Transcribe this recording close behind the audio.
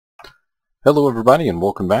Hello everybody and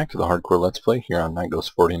welcome back to the Hardcore Let's Play here on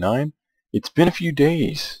NightGhost49. It's been a few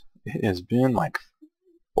days. It has been like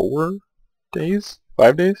 4 days?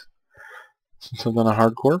 5 days? Since I've done a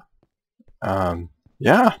Hardcore.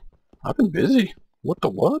 Yeah, I've been busy. What the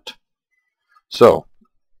what? So,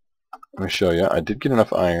 let me show you. I did get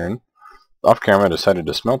enough iron. Off camera I decided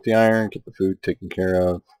to smelt the iron, get the food taken care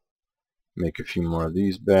of, make a few more of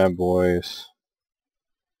these bad boys.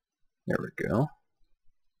 There we go.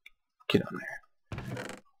 Get on there.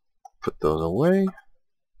 Put those away.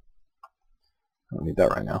 I don't need that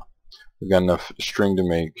right now. We've got enough string to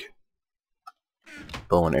make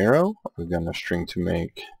bow and arrow. We've got enough string to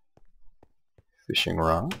make fishing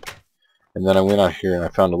rod. And then I went out here and I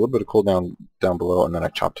found a little bit of coal down below, and then I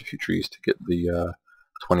chopped a few trees to get the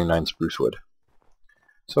 29 spruce wood.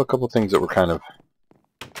 So a couple things that were kind of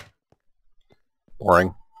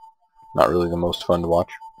boring. Not really the most fun to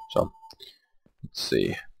watch. So, let's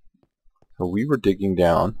see. So we were digging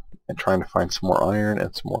down and trying to find some more iron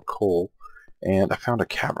and some more coal, and I found a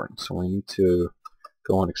cavern, so we need to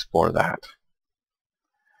go and explore that.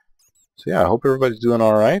 So yeah, I hope everybody's doing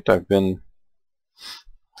alright. Let's see,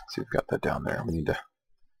 we've got that down there. We need to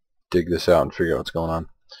dig this out and figure out what's going on.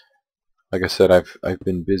 Like I said, I've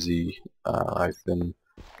been busy. I've been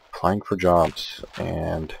applying for jobs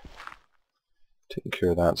and taking care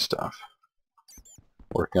of that stuff.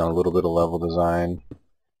 Working on a little bit of level design,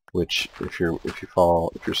 which if you're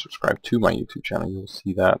subscribed to my YouTube channel, you'll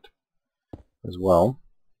see that as well.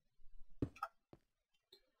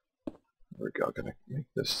 There we go. Gonna make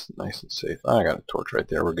this nice and safe. I got a torch right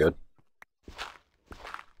there. We're good.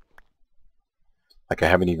 Like I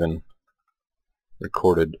haven't even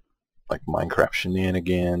recorded like Minecraft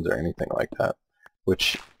shenanigans or anything like that,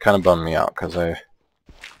 which kind of bummed me out because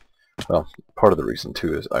well, part of the reason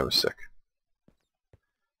too is I was sick.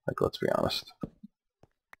 Like, let's be honest.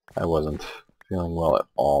 I wasn't feeling well at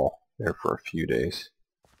all there for a few days.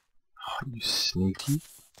 Oh, you sneaky.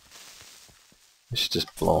 I should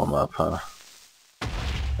just blow him up, huh?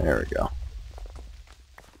 There we go.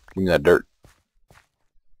 Give me that dirt.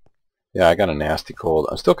 Yeah, I got a nasty cold.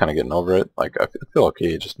 I'm still kind of getting over it. Like, I feel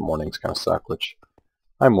okay, just mornings kind of suck, which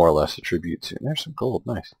I more or less attribute to... There's some gold,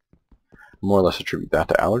 nice. More or less attribute that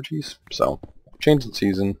to allergies. So, change in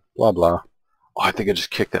season, blah blah. Oh, I think I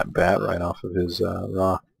just kicked that bat right off of his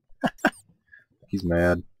rock. He's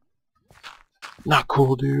mad. Not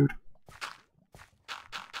cool, dude.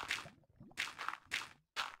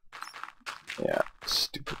 Yeah,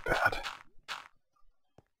 stupid bat.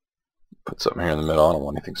 Put something here in the middle. I don't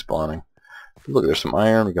want anything spawning. Look, there's some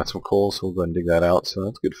iron. We got some coal, so we'll go ahead and dig that out. So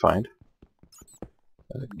that's a good find.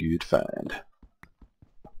 That's a good find.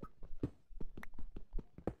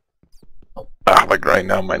 Ah, like right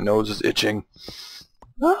now, my nose is itching.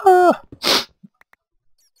 Ah!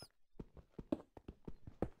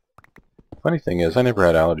 Funny thing is, I never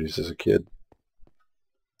had allergies as a kid.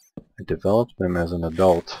 I developed them as an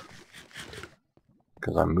adult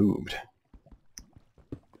because I moved.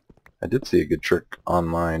 I did see a good trick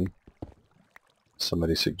online.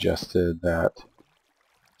 Somebody suggested that it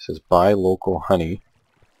says buy local honey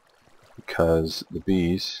because the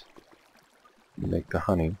bees make the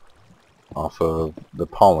honey off of the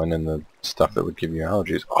pollen and the stuff that would give you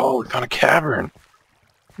allergies. Oh, we found a cavern!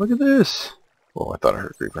 Look at this! Oh, I thought I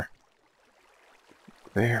heard a creeper.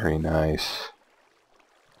 Very nice.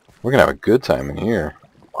 We're gonna have a good time in here.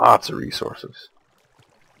 Lots of resources.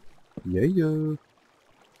 Yeah.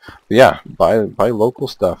 But yeah, buy local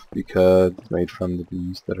stuff because it's made from the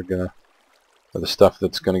bees that are gonna, or the stuff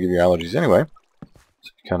that's gonna give you allergies anyway.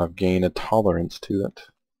 So you kind of gain a tolerance to it.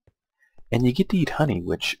 And you get to eat honey,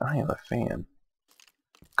 which I am a fan.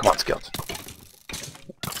 Come on, skeleton.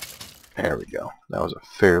 There we go. That was a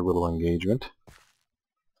fair little engagement.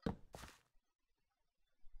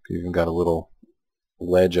 We even got a little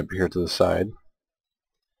ledge up here to the side.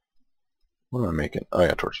 What am I making? Oh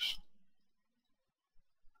yeah, torches.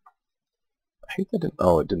 I hate that it didn't...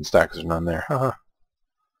 Oh, it didn't stack because there's none there. Haha. I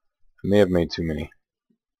may have made too many.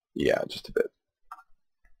 Yeah, just a bit.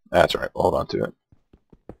 That's alright. We'll hold on to it.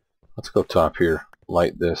 Let's go top here.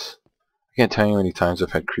 Light this. I can't tell you how many times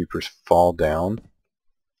I've had creepers fall down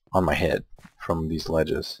on my head from these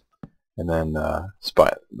ledges. And then,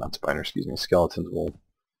 skeletons will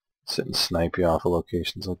sit and snipe you off of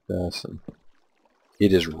locations like this. And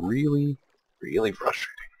it is really, really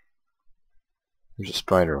frustrating. There's a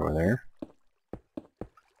spider over there.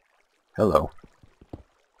 Hello.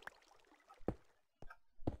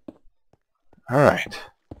 Alright.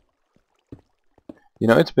 You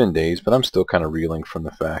know, it's been days, but I'm still kind of reeling from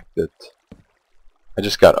the fact that I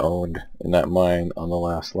just got owned in that mine on the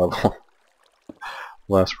last level.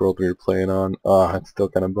 last world we were playing on. It still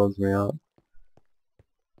kind of bums me out.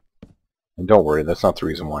 And don't worry, that's not the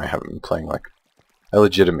reason why I haven't been playing. Like, I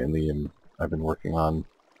legitimately am. I've been working on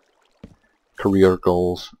career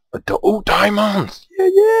goals. Oh, diamonds! Yeah,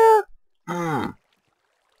 yeah!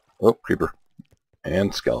 Oh, creeper.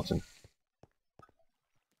 And skeleton.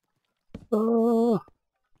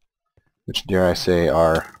 Which, dare I say,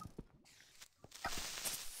 are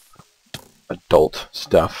adult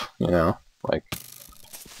stuff, you know? Like,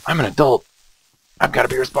 I'm an adult! I've got to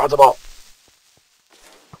be responsible!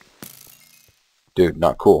 Dude,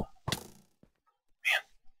 not cool.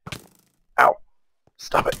 Man. Ow.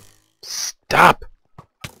 Stop it. Stop!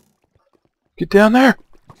 Get down there!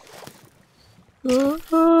 No,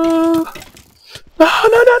 no, no,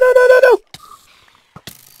 no, no, no, no!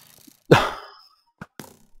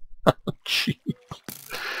 Jeez.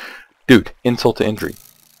 Dude, insult to injury.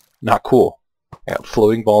 Not cool. I got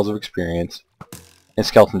floating balls of experience, and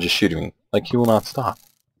skeleton just shooting me. Like, he will not stop.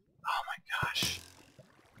 Oh my gosh.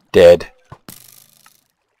 Dead.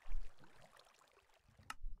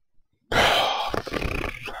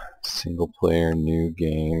 Single player, new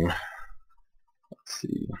game. Let's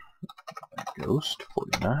see. Ghost,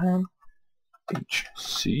 49.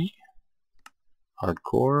 HC.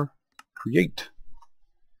 Hardcore. Create.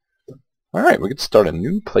 Alright, we can start a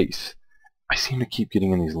new place. I seem to keep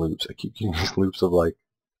getting in these loops. I keep getting these loops of like...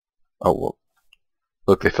 Oh, well.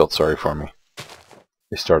 Look, they felt sorry for me.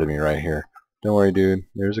 They started me right here. Don't worry, dude.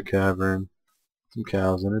 There's a cavern. Some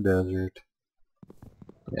cows in a desert.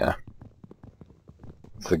 Yeah.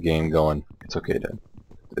 It's the game going. It's okay, Dad.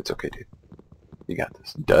 It's okay, dude. You got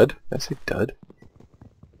this. Dud? Did I say dud?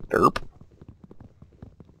 Derp.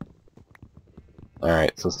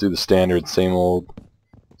 Alright, so let's do the standard, same old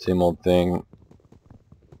thing.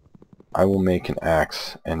 I will make an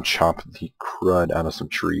axe and chop the crud out of some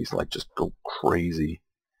trees, like just go crazy.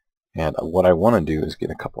 And what I want to do is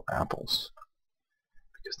get a couple apples,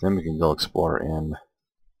 because then we can go explore in...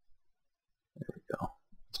 There we go.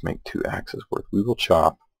 Let's make 2 axes worth. We will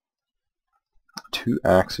chop 2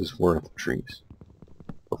 axes worth of trees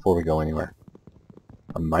before we go anywhere.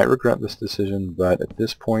 I might regret this decision, but at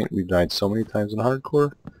this point we've died so many times in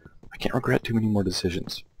hardcore, I can't regret too many more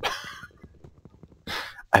decisions.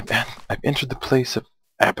 I've entered the place of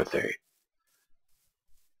apathy.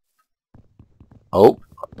 Oh,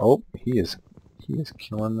 he is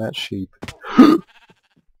killing that sheep.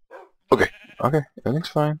 Okay, everything's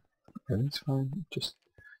fine. Everything's fine. Just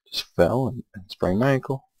fell and sprained my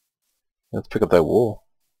ankle. Let's pick up that wool.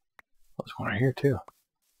 There's one right here too.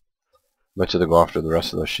 Bet you they'll go after the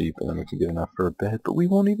rest of the sheep, and then we can get enough for a bed. But we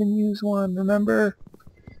won't even use one. Remember?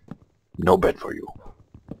 No bed for you.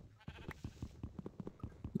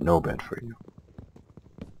 No bed for you.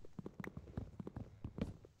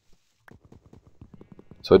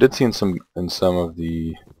 So I did see in some of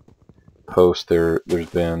the posts there's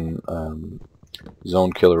been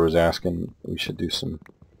Zone Killer was asking we should do some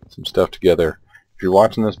stuff together. If you're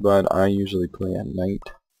watching this, bud, I usually play at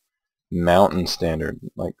night, Mountain Standard,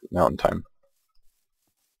 like Mountain Time.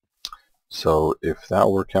 So if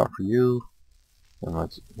that'll work out for you, then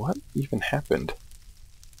let's... What even happened?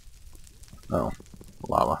 Oh,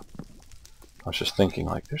 lava. I was just thinking,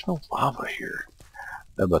 like, there's no lava here.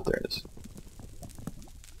 I bet there is.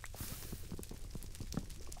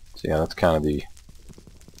 So yeah, that's kind of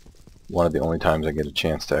one of the only times I get a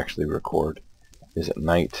chance to actually record is at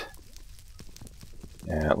night.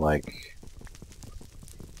 At like,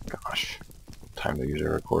 gosh, what time do I usually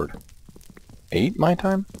record? 8 my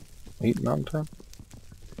time? 8 mountain time?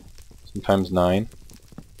 Sometimes 9,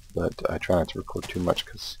 but I try not to record too much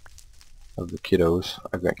because of the kiddos.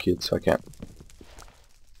 I've got kids, so I can't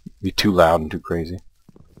be too loud and too crazy.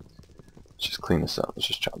 Let's just clean this up. Let's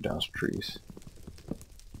just chop down some trees.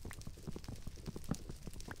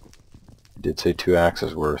 I did say 2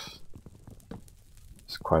 axes worth.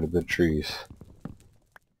 It's quite a bit of trees.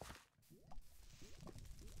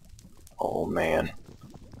 Oh man.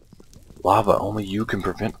 Lava, only you can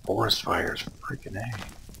prevent forest fires. Freaking A.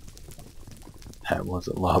 That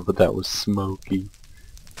wasn't lava, that was smoky.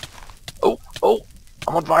 Oh,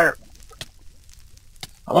 I'm on fire.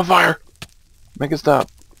 I'm on fire. Make it stop.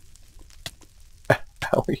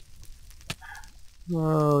 Owie.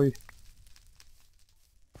 Oh.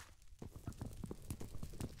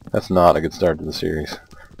 That's not a good start to the series.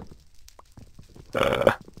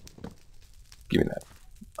 Give me that.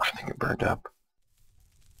 I think it burned up.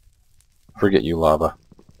 Forget you, lava.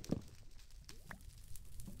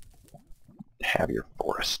 Have your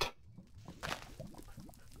forest.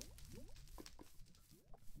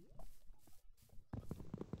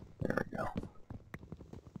 There we go.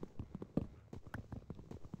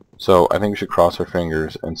 So I think we should cross our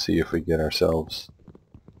fingers and see if we get ourselves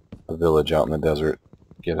a village out in the desert,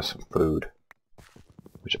 get us some food.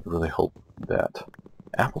 Which I really hope that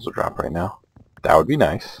apples will drop right now. That would be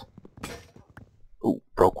nice. Ooh,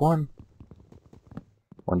 broke one.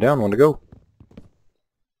 One down, one to go.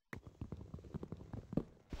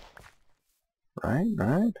 Right,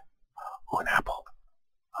 right. Oh, an apple.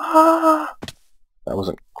 Ah! That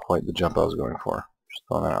wasn't quite the jump I was going for. Just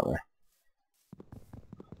throwing that out there.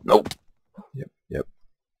 Nope. Yep, yep.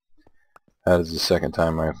 That is the second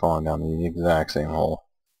time I've fallen down the exact same hole.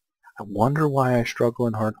 I wonder why I struggle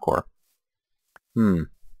in hardcore.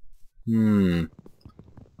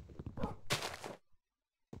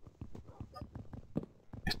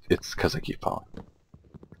 It's because I keep falling.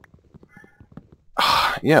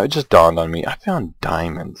 Yeah, it just dawned on me. I found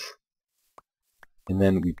diamonds. And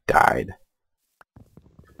then we died.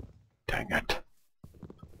 Dang it.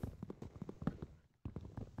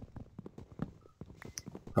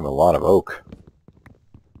 I have a lot of oak.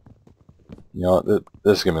 You know,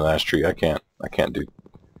 this is gonna be the last tree. I can't do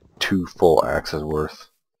 2 full axes worth.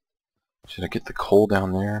 Should I get the coal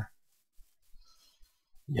down there?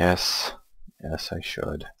 Yes. Yes, I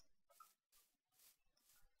should.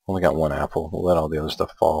 Only got 1 apple. We'll let all the other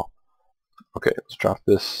stuff fall. Okay, let's drop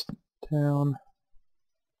this down.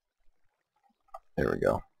 There we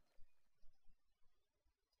go.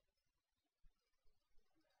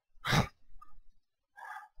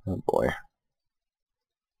 Oh boy.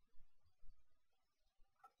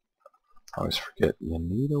 I always forget, you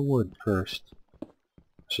need a wood first.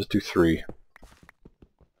 Let's just do 3.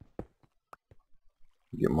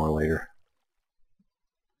 Get more later.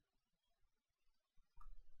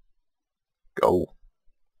 Go.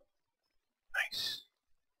 Nice.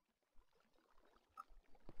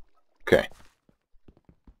 Okay.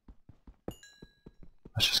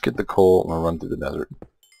 Let's just get the coal and we'll run through the desert.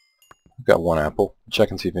 We've got 1 apple.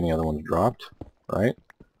 Check and see if any other ones dropped. Right?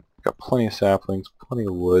 Got plenty of saplings, plenty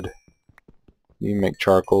of wood. We can make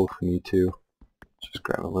charcoal if we need to. Just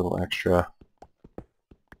grab a little extra.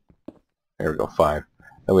 There we go, 5.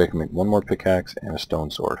 That way I can make 1 more pickaxe and a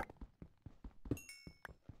stone sword.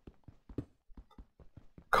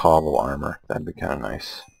 Cobble armor. That'd be kind of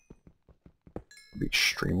nice. It'd be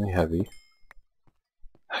extremely heavy.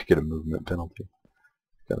 I get a movement penalty.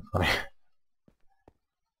 Kind of funny.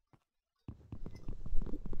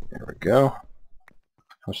 There we go.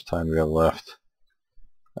 How much time do we have left?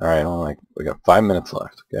 Alright, we got 5 minutes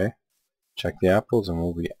left, okay? Check the apples and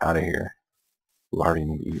we'll be out of here. We already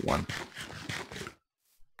need to eat one.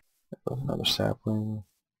 There's another sapling.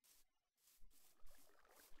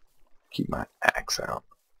 Keep my axe out.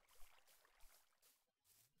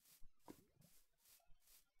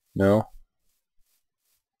 No?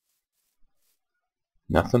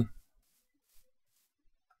 Nothing?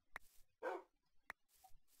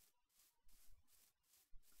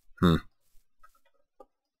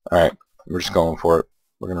 Alright, we're just going for it.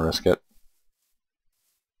 We're gonna risk it.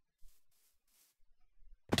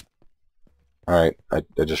 Alright, I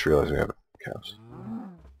just realized we have cows.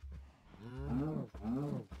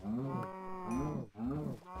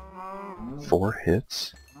 Four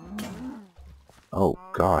hits? Oh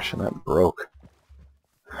gosh, and that broke.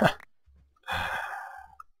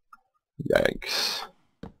 Yikes.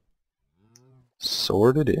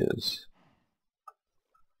 Sword it is.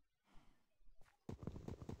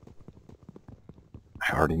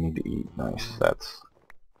 I already need to eat. Nice, that's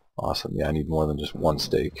awesome. Yeah, I need more than just 1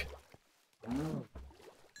 steak.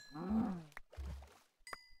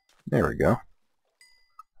 There we go.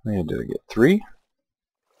 And did I get 3?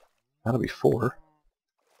 That'll be 4.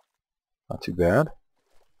 Not too bad.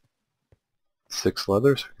 6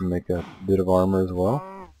 leather, so we can make a bit of armor as well.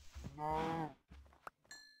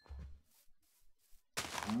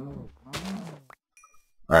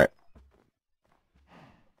 Alright.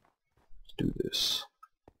 Let's do this.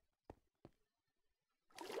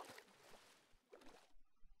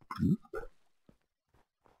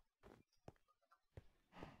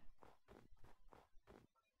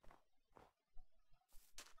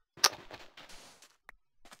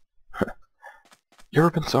 You ever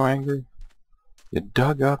been so angry? You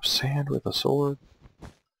dug up sand with a sword?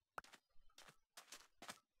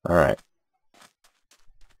 Alright.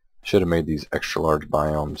 Should have made these extra large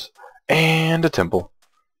biomes. And a temple.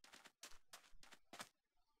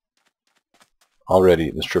 Already,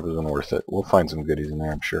 this trip has been worth it. We'll find some goodies in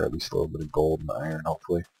there, I'm sure. At least a little bit of gold and iron,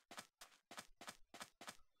 hopefully.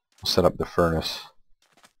 We'll set up the furnace.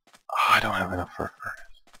 Oh, I don't have enough for a furnace.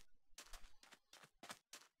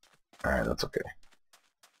 Alright, that's okay.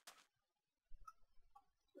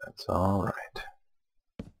 That's alright.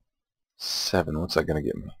 7, what's that gonna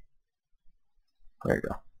get me? There you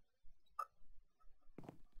go.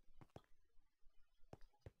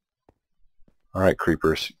 Alright,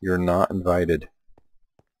 creepers, you're not invited.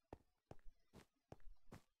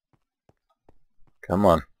 Come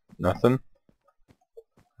on. Nothing?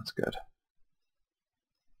 That's good.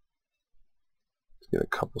 Let's get a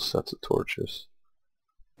couple sets of torches.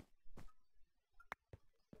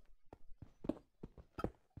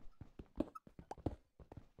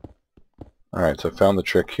 Alright, so I found the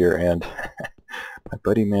trick here, and my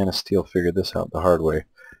buddy Man of Steel figured this out the hard way.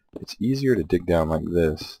 It's easier to dig down like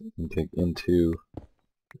this and dig into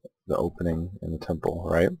the opening in the temple,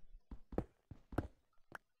 right?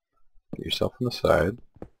 Get yourself on the side.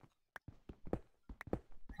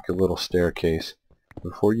 Make a little staircase.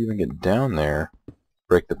 Before you even get down there,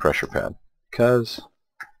 break the pressure pad, because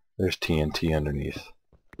there's TNT underneath.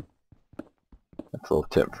 That's a little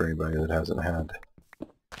tip for anybody that hasn't had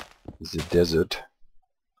the desert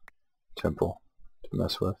temple to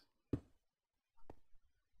mess with.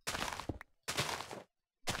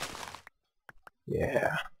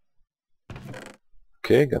 Yeah.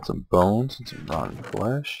 Okay, got some bones and some rotten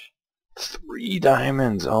flesh. 3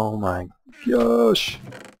 diamonds! Oh my gosh!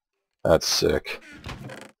 That's sick.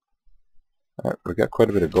 Alright, we got quite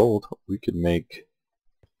a bit of gold. We could make...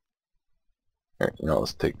 Alright,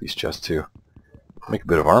 let's take these chests too. Make a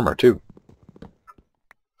bit of armor too. How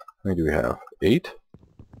many do we have? 8?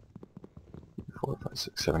 4, 5,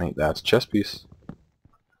 6, 7, 8. That's a chest piece.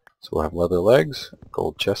 So we'll have leather legs,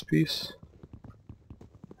 gold chest piece.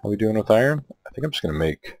 How are we doing with iron? I think I'm just going to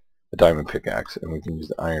make a diamond pickaxe and we can use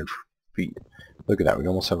the iron feet. Look at that, we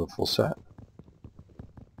almost have a full set.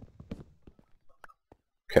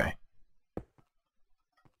 Okay.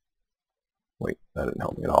 Wait, that didn't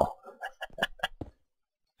help me at all.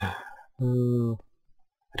 I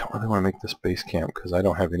don't really want to make this base camp because I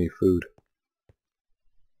don't have any food.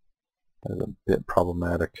 That is a bit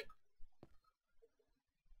problematic.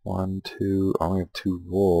 1, 2, I only have 2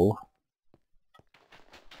 wool.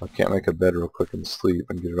 I can't make a bed real quick and sleep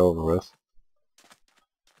and get it over with.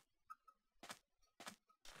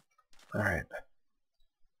 Alright.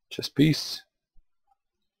 Chest piece.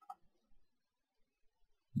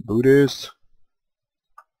 Booties.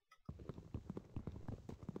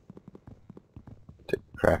 Take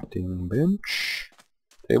crafting bench.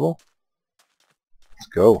 Table. Let's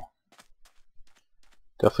go.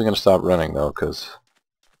 Definitely going to stop running though, because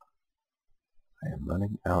I am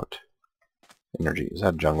running out energy. Is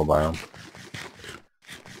that jungle biome?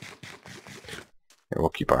 Here, we'll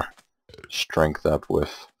keep our strength up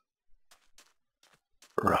with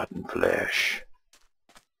rotten flesh.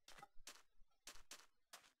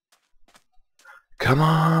 Come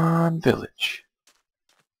on, village.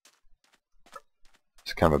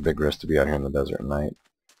 It's kind of a big risk to be out here in the desert at night.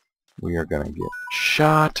 We are going to get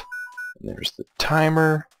shot. And there's the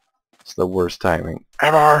timer. It's the worst timing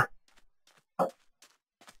ever.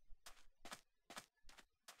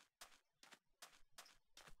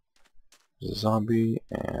 There's a zombie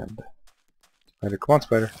and spider. Come on,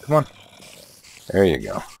 spider. Come on. There you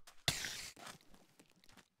go.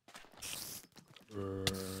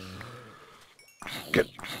 Good.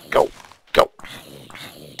 Go. Go.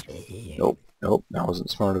 Nope. Nope. That wasn't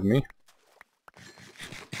smart of me.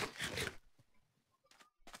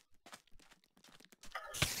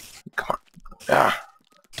 Come on. Ah.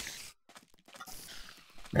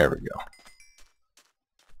 There we go.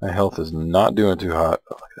 My health is not doing too hot.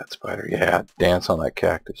 Oh, look at that spider. Yeah, dance on that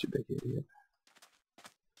cactus, you big idiot.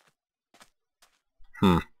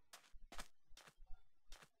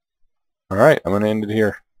 Alright, I'm going to end it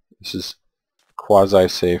here. This is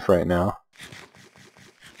quasi-safe right now.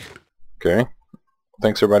 Okay.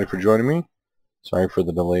 Thanks everybody for joining me. Sorry for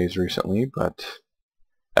the delays recently, but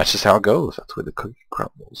that's just how it goes. That's where the cookie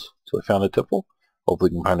crumbles. So we found a temple. Hopefully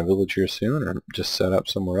we can find a village here soon, or just set up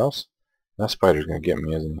somewhere else. That spider's going to get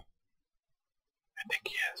me, isn't he? I think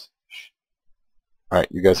he is. Alright,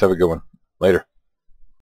 you guys have a good one. Later.